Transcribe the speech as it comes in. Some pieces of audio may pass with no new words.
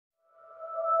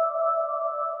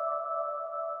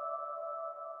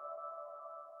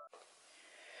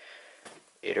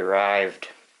It arrived.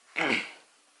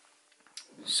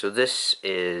 So this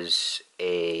is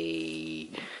a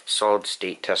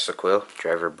solid-state Tesla coil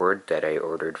driver board that I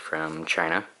ordered from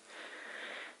China.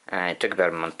 It took about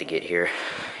a month to get here,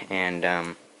 and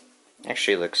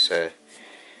actually looks a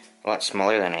lot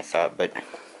smaller than I thought, but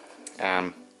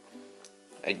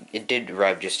it did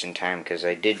arrive just in time because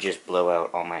I did just blow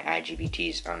out all my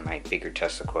IGBTs on my bigger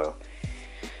Tesla coil.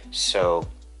 So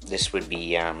this would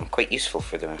be quite useful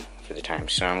for the time.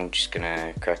 So I'm just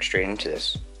gonna crack straight into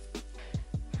this.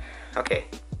 Okay,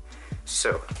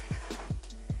 so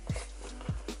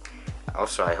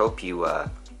also I hope you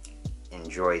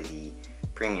enjoy the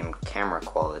premium camera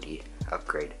quality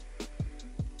upgrade. It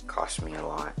cost me a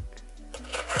lot. So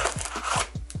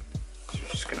we're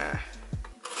just gonna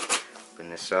open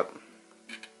this up.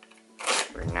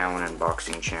 We're now an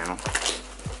unboxing channel.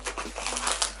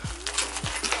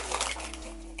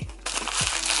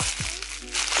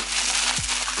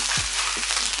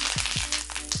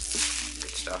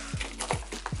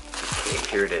 Okay,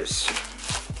 here it is.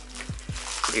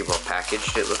 Pretty well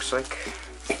packaged, it looks like.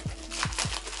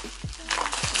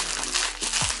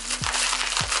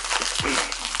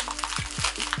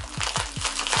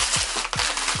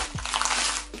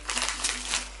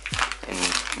 An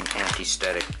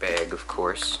anti-static bag, of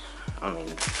course. Only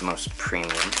the most premium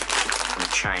from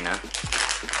China.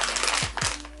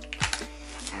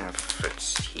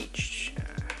 Let's teach.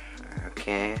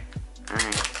 Okay,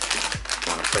 alright.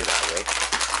 Want to play that way.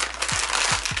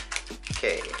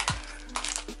 Okay.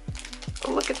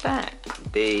 Oh, look at that.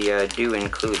 They do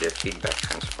include a feedback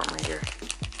transformer here.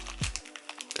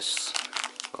 This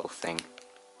little thing.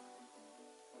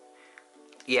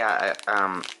 Yeah,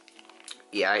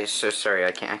 yeah, I'm so sorry.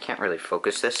 I can't really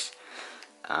focus this.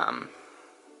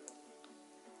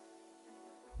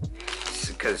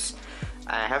 Because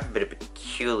I have a bit of a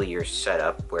peculiar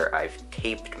setup where I've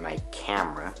taped my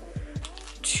camera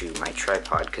to my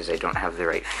tripod because I don't have the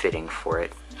right fitting for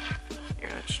it. Here,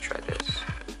 let's try this.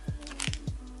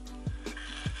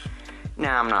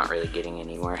 Nah, I'm not really getting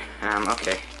anywhere.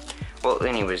 Okay. Well,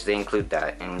 anyways, they include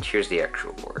that, and here's the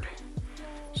actual board.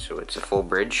 So it's a full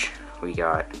bridge. We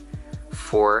got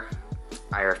 4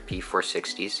 IRFP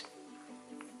 460s.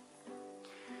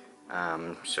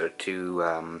 So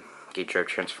 2 gate drive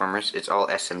transformers. It's all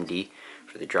SMD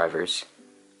for the drivers,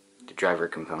 the driver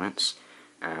components.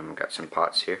 Got some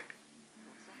pots here,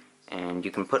 and you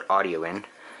can put audio in.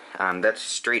 That's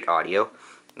straight audio,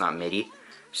 not MIDI.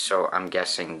 So I'm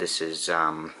guessing this is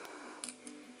gonna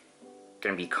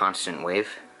be constant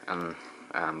wave.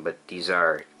 But these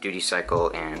are duty cycle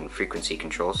and frequency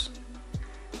controls.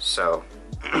 So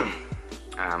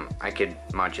I could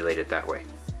modulate it that way.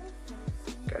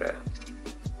 Got a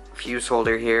fuse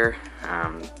holder here.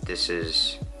 This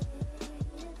is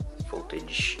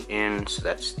voltage in, so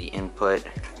that's the input,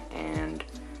 and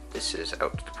this is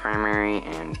out to the primary,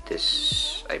 and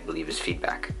this, I believe, is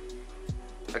feedback.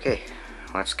 Okay,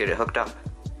 let's get it hooked up.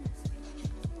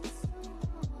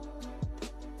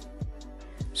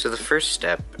 So the first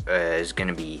step is going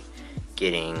to be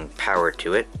getting power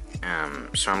to it.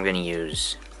 So I'm going to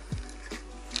use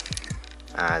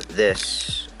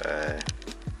this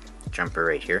jumper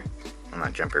right here. Well,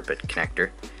 not jumper, but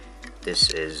connector. This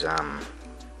is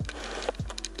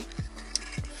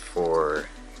for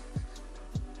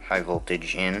high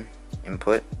voltage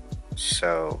input.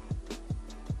 So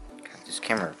God, this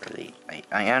camera really,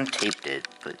 I untaped it,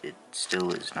 but it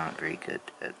still is not very good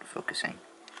at focusing.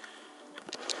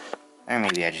 Or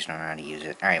maybe I just don't know how to use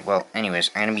it. Alright, well,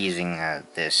 anyways, I'm going to be using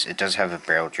this. It does have a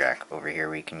barrel jack over here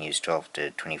where you can use 12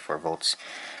 to 24 volts.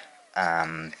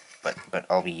 But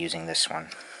I'll be using this one.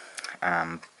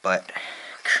 But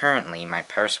currently my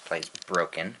power supply is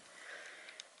broken.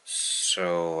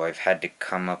 So I've had to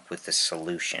come up with a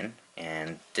solution.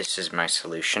 And this is my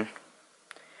solution.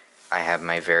 I have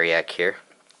my variac here.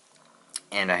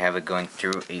 And I have it going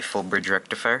through a full bridge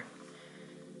rectifier.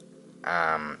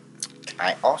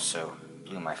 I also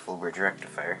blew my full bridge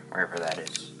rectifier, wherever that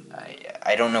is.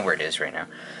 I don't know where it is right now,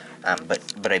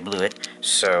 but I blew it.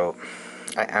 So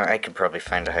I could probably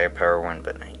find a higher power one,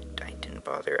 but I didn't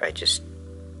bother.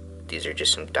 These are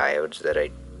just some diodes that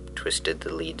I twisted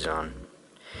the leads on,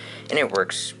 and it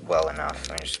works well enough.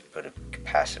 I just put a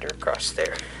capacitor across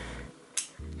there.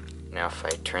 Now if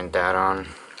I turn that on,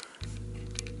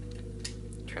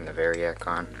 turn the variac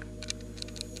on,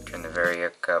 turn the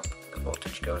variac up, the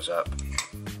voltage goes up,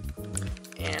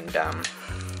 and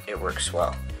it works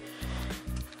well.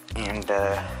 And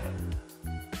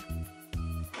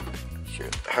sure,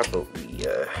 how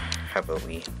about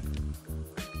we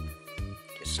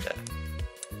just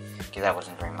Okay, that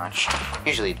wasn't very much.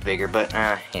 Usually it's bigger, but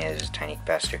yeah, it's a tiny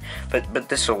capacitor. But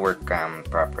this will work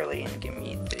properly and give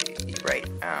me the right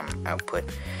output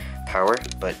power.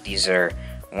 But these are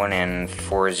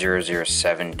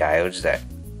 1N4007 diodes that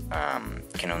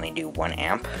can only do 1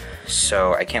 amp,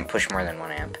 so I can't push more than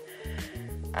 1 amp.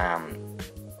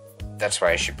 That's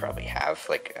why I should probably have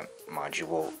like a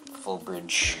module full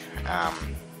bridge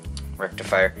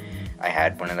rectifier. I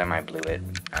had one of them, I blew it.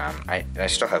 I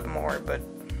still have more, but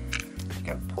I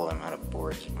gotta pull them out of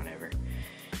boards and whatever,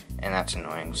 and that's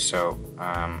annoying. So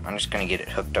I'm just gonna get it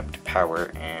hooked up to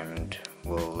power, and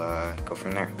we'll go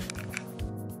from there.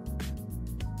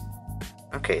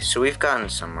 Okay, so we've gotten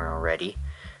somewhere already.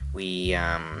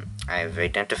 I've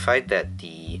identified that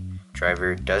the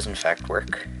driver does in fact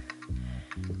work,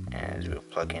 as we'll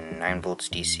plug in 9 volts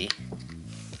DC.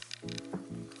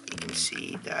 You can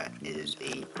see that is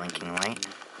a blinking light.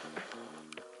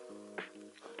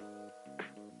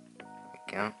 There we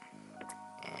go.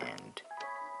 And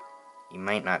you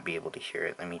might not be able to hear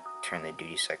it. Let me turn the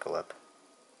duty cycle up.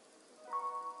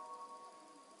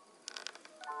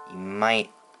 You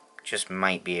just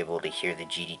might be able to hear the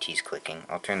GDTs clicking.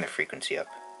 I'll turn the frequency up.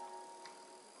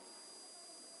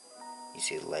 You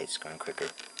see the lights going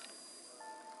quicker.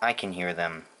 I can hear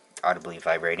them audibly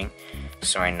vibrating,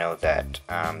 so I know that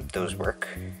those work.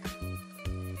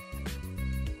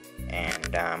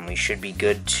 And we should be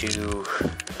good to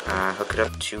hook it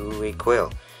up to a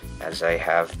coil, as I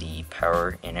have the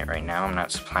power in it right now. I'm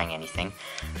not supplying anything,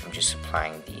 I'm just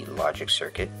supplying the logic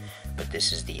circuit, but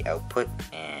this is the output,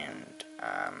 and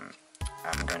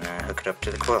I'm gonna hook it up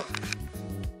to the coil.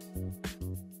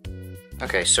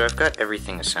 Okay, so I've got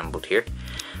everything assembled here.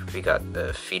 We got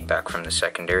the feedback from the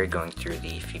secondary going through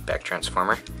the feedback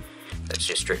transformer. That's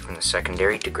just straight from the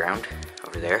secondary to ground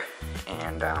over there.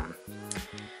 And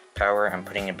power, I'm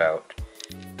putting about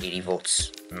 80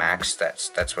 volts max.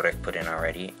 That's what I've put in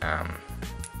already.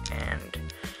 And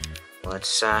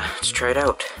let's try it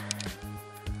out.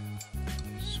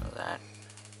 So there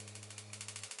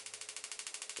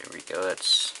we go.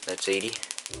 That's 80.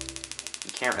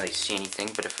 You can't really see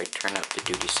anything, but if I turn up the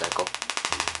duty cycle,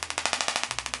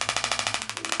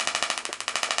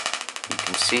 you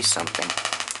can see something.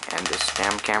 And this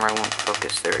damn camera won't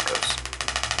focus. There it goes.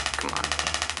 Come on.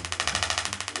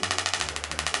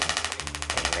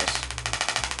 Anyways,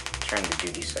 turn the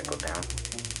duty cycle down.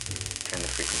 Turn the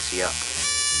frequency up.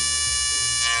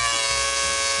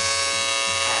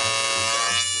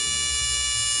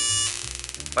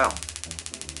 Well,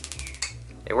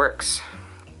 it works.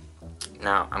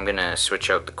 Now I'm gonna switch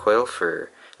out the coil for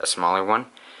a smaller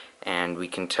one, and we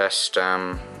can test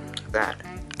that.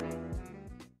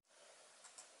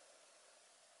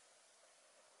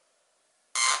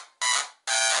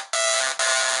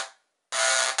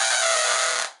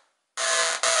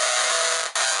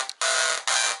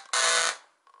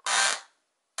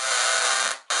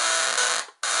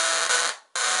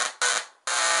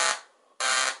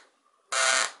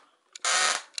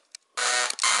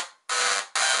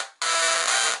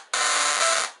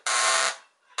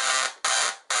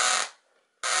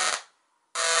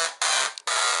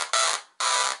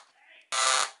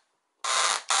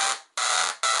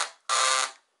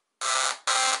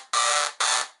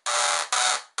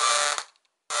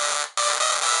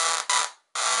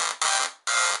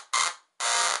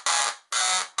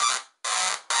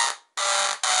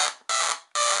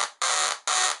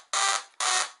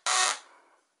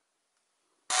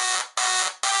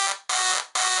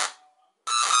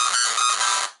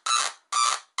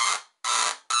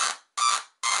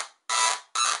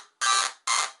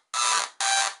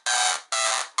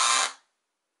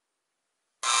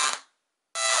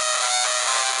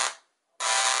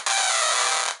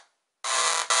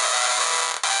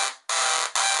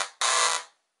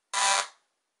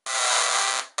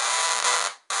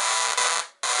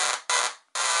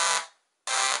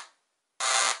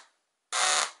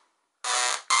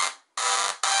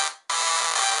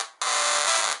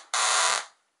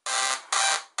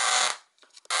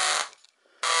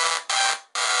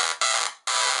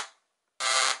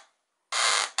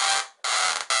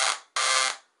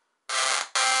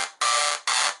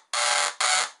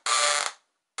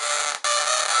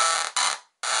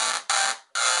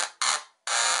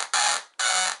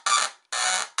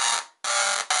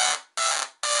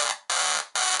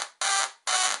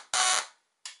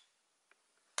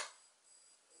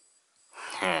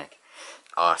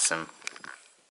 Awesome.